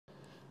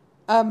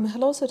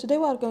Hello, so today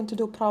we are going to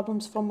do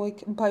problems from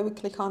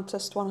Biweekly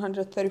contest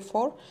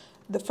 134.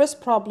 The first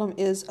problem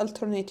is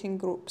alternating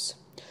groups.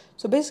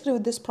 So basically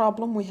with this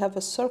problem we have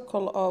a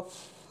circle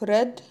of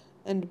red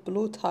and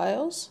blue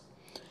tiles.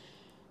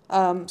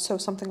 So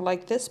something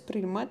like this,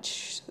 pretty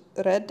much,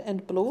 red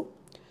and blue.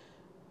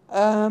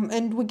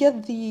 And we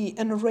get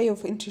an array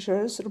of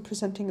integers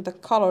representing the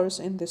colors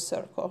in this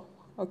circle,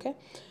 okay?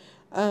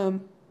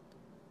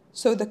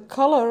 So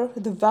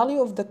the value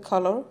of the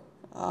color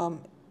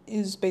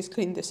is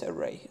basically in this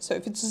array. So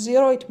if it's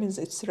 0, it means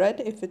it's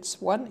red. If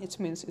it's 1, it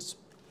means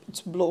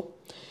it's blue.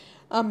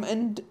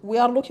 And we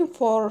are looking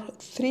for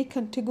 3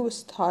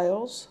 contiguous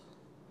tiles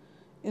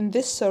in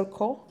this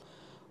circle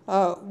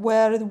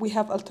where we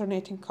have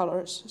alternating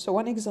colors. So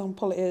one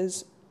example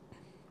is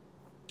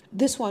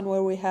this one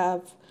where we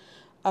have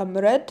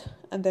red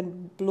and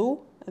then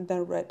blue and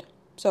then red.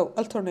 So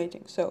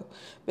alternating. So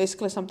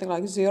basically something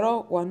like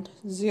 0, 1,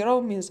 0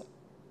 means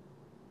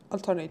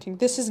alternating.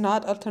 This is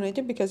not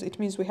alternating because it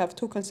means we have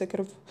 2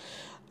 consecutive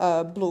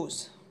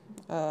blues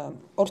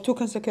or 2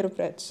 consecutive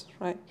reds,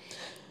 right?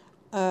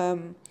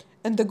 And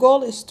the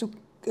goal is to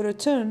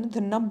return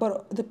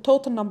the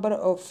total number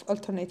of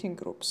alternating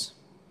groups.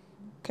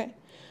 Okay.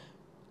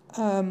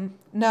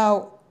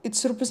 Now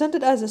it's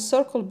represented as a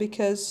circle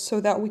because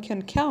so that we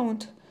can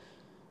count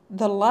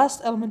the last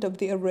element of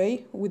the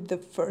array with the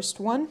first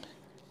one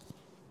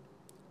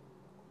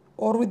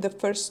or with the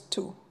first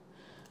 2,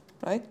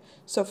 right?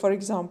 So for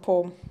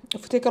example,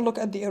 if we take a look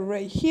at the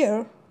array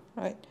here,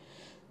 right,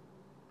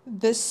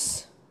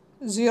 this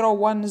 0,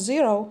 1,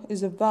 0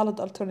 is a valid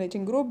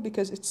alternating group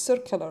because it's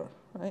circular,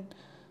 right?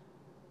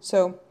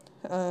 So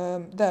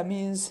that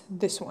means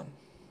this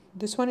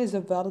one is a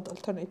valid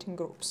alternating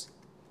groups,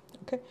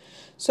 okay?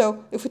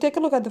 So if we take a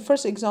look at the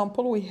first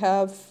example, we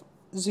have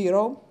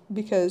 0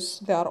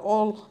 because they are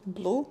all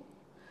blue.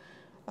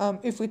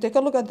 If we take a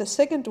look at the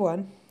second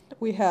one,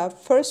 we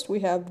have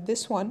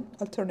this one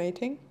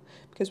alternating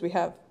because we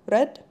have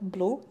red,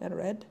 blue, and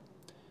red.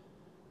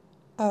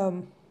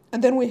 And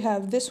then we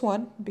have this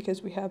one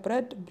because we have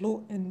red,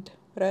 blue, and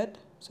red,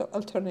 so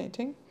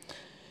alternating.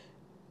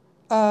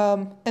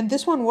 And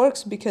this one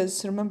works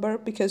because, remember,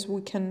 because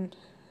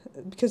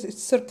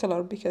it's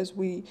circular, because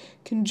we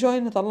can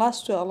join the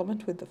last 2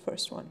 elements with the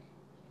first one.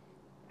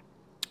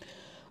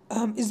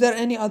 Is there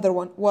any other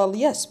one? Well,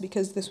 yes,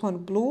 because this one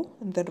blue,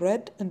 and then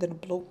red, and then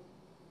blue.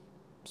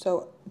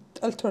 So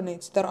it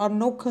alternates. There are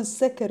no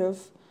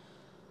consecutive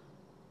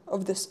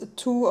of this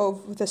 2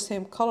 of the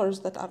same colors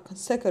that are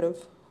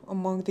consecutive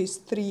among these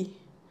 3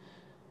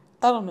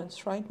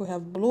 elements, right? We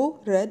have blue,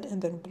 red,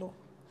 and then blue.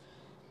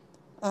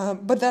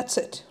 But that's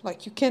it.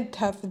 Like, you can't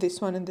have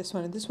this one and this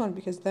one and this one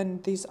because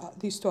then these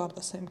 2 are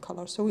the same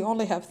color. So we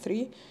only have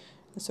 3,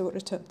 and so we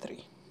return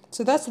 3.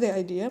 So that's the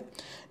idea.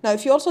 Now,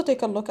 if you also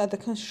take a look at the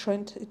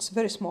constraint, it's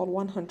very small,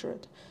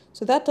 100.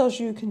 So that tells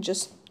you can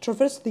just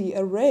traverse the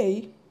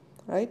array,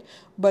 right?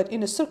 But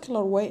in a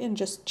circular way and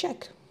just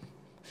check.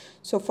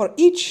 So for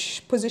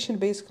each position,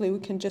 basically, we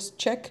can just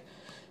check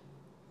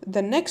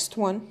the next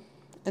one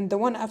and the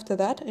one after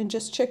that and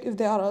just check if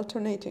they are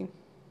alternating.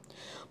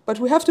 But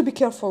we have to be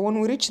careful. When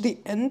we reach the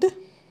end,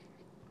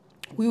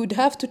 we would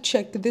have to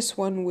check this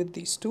one with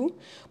these 2,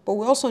 but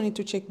we also need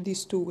to check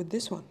these 2 with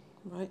this one,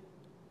 right?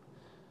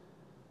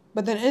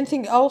 But then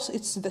anything else,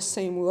 it's the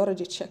same. We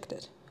already checked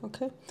it,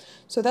 okay?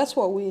 So that's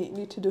what we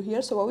need to do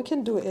here. So what we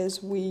can do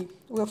is we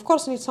of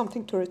course need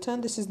something to return.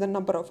 This is the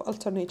number of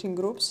alternating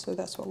groups, so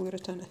that's what we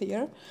return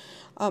here.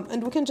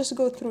 And we can just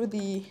go through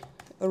the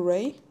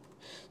array.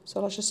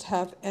 So let's just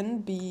have n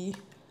be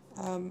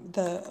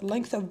the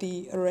length of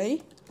the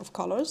array of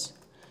colors.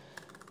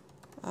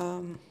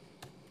 And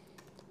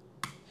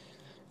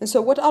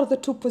so what are the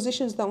 2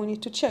 positions that we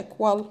need to check?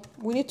 Well,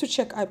 we need to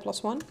check I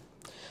plus 1.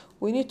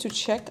 We need to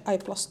check I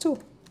plus 2.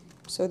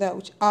 So that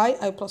which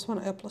I plus 1,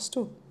 I plus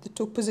 2. The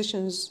 2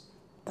 positions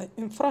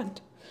in front.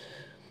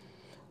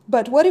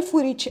 But what if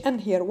we reach n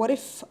here? What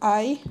if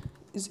I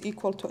is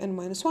equal to n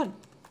minus 1?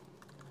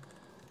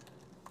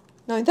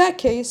 Now in that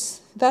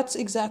case, that's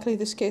exactly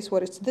this case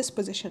where it's this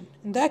position.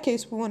 In that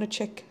case, we want to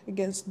check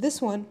against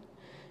this one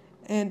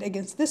and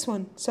against this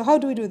one. So how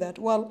do we do that?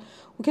 Well,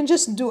 we can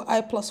just do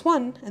I plus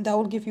 1 and that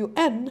will give you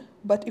n,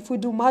 but if we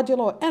do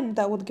modulo n,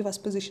 that will give us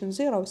position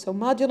 0. So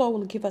modulo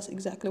will give us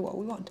exactly what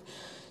we want.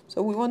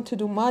 So we want to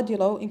do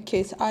modulo in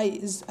case I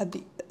is at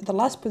the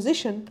last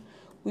position,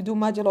 we do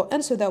modulo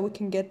n so that we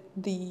can get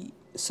the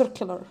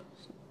circular,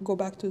 go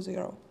back to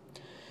 0.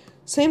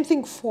 Same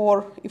thing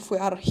for if we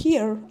are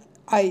here,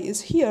 I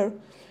is here,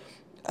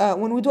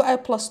 when we do I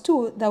plus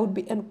 2, that would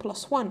be n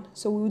plus 1.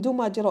 So we will do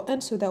modulo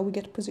n so that we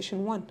get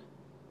position 1.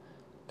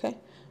 Okay,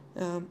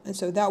 and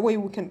so that way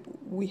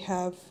we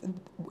have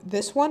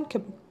this one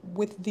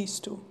with these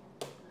 2.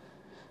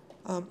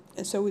 And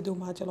so we do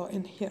modulo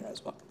n here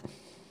as well.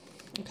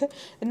 Okay,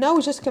 and now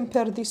we just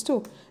compare these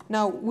 2.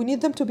 Now we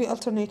need them to be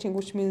alternating,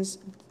 which means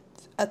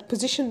at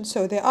position,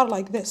 so they are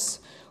like this.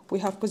 We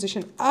have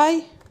position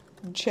I,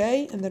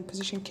 J, and then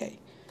position K.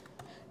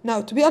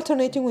 Now to be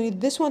alternating, we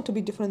need this one to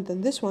be different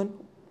than this one.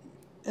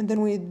 and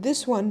then we need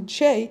this one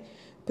j,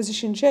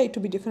 position j, to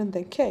be different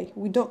than k.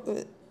 We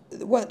don't.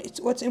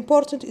 What's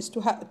important is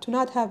to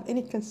not have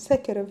any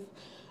consecutive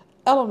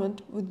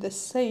element with the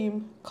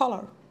same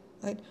color,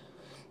 right?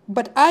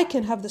 But I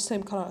can have the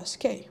same color as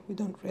k. We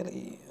don't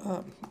really.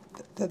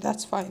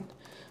 That's fine.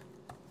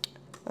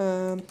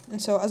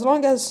 And so as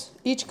long as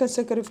each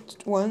consecutive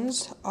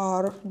ones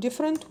are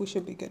different, we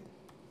should be good.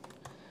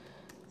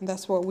 And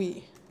that's what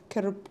we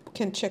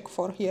can check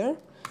for here.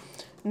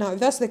 Now, if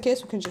that's the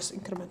case, we can just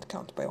increment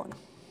count by 1.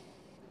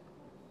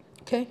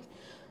 Okay?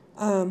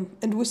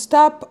 And we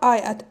stop I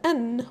at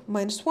n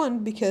minus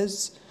 1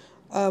 because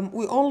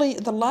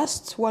the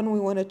last one we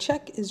want to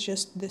check is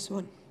just this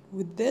one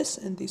with this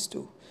and these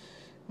two.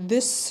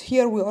 This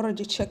here, we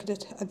already checked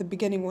it at the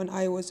beginning when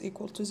I was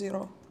equal to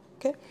 0.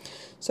 Okay?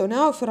 So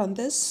now if we run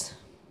this,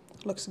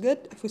 looks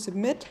good. If we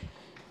submit,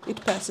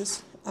 it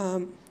passes.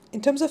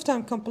 In terms of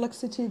time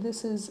complexity,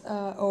 this is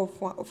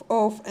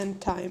of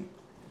and time.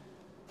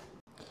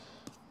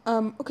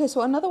 Okay,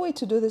 so another way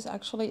to do this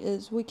actually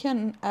is we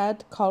can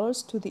add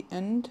colors to the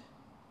end.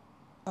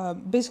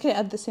 Basically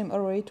add the same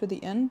array to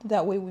the end.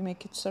 That way we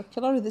make it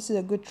circular. This is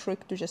a good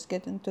trick to just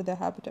get into the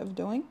habit of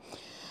doing.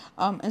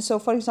 And so,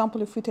 for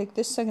example, if we take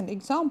this second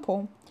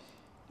example,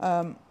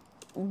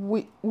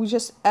 we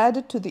just add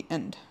it to the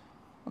end,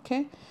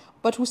 okay?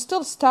 But we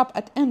still stop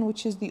at n,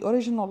 which is the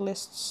original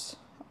list's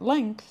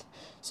length,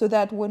 so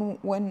that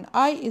when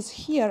I is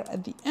here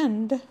at the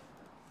end,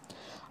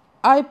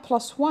 I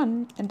plus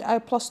 1 and I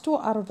plus 2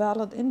 are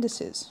valid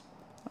indices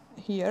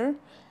here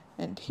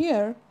and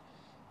here.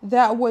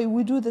 That way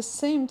we do the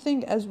same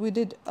thing as we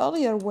did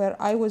earlier where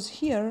I was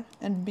here,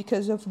 and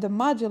because of the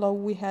modulo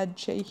we had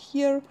j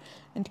here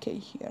and k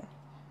here.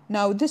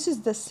 Now this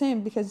is the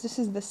same because this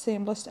is the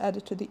same list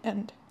added to the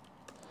end.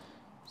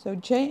 So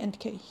j and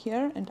k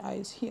here and I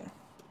is here.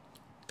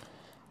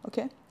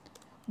 Okay,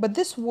 but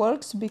this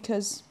works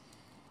because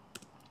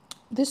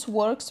we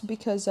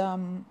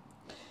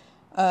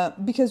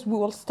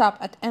will stop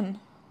at n,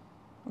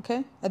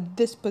 okay, at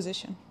this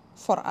position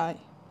for I.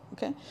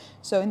 Okay,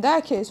 so in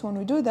that case, when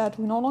we do that,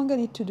 we no longer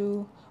need to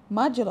do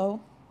modulo.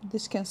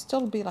 This can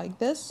still be like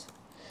this,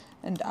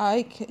 and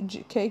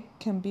k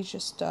can be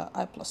just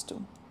I plus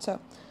 2. So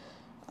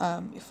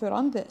if we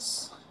run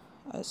this,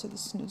 so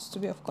this needs to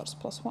be, of course,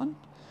 plus 1,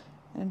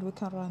 and we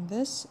can run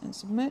this and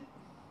submit,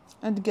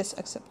 and it gets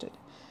accepted.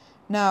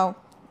 Now,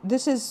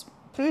 this is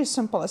pretty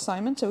simple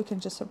assignment, so we can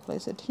just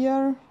replace it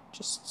here,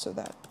 just so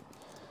that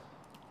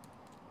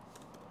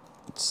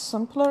it's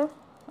simpler.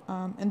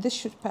 And this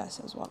should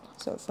pass as well.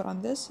 So if we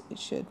run this, it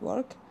should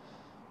work.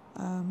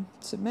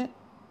 Submit,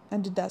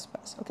 and it does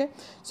pass. Okay,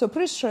 so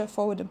pretty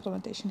straightforward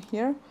implementation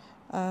here.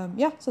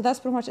 Yeah, so that's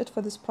pretty much it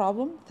for this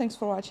problem. Thanks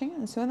for watching,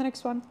 and see you in the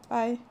next one.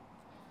 Bye.